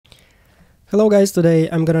Hello guys, today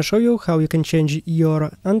I'm gonna show you how you can change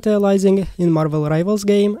your anti-aliasing in Marvel Rivals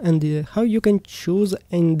game and how you can choose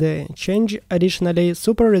and change additionally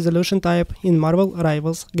super resolution type in Marvel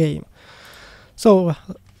Rivals game. So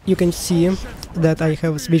you can see that I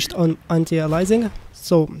have switched on anti-aliasing.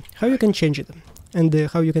 So how you can change it and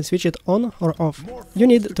how you can switch it on or off. You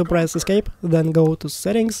need to press escape, then go to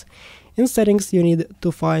settings. In settings you need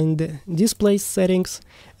to find display settings,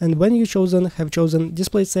 and when you have chosen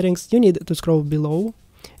display settings you need to scroll below,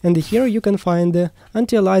 and here you can find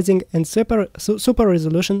anti-aliasing and super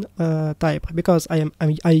resolution type. Because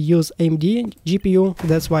I use AMD GPU,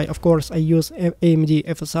 that's why of course I use AMD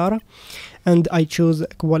FSR, and I choose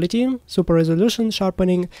quality, super resolution,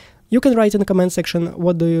 sharpening. You can write in the comment section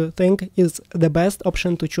what do you think is the best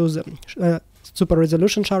option to choose. Super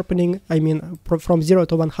resolution sharpening, I mean from 0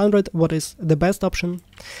 to 100, what is the best option.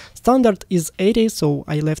 Standard is 80, so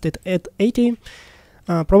I left it at 80.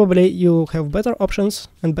 Probably you have better options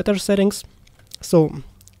and better settings. So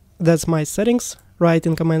that's my settings. Write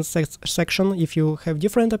in comment section if you have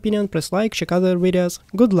different opinion, press like, check other videos.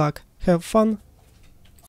 Good luck, have fun.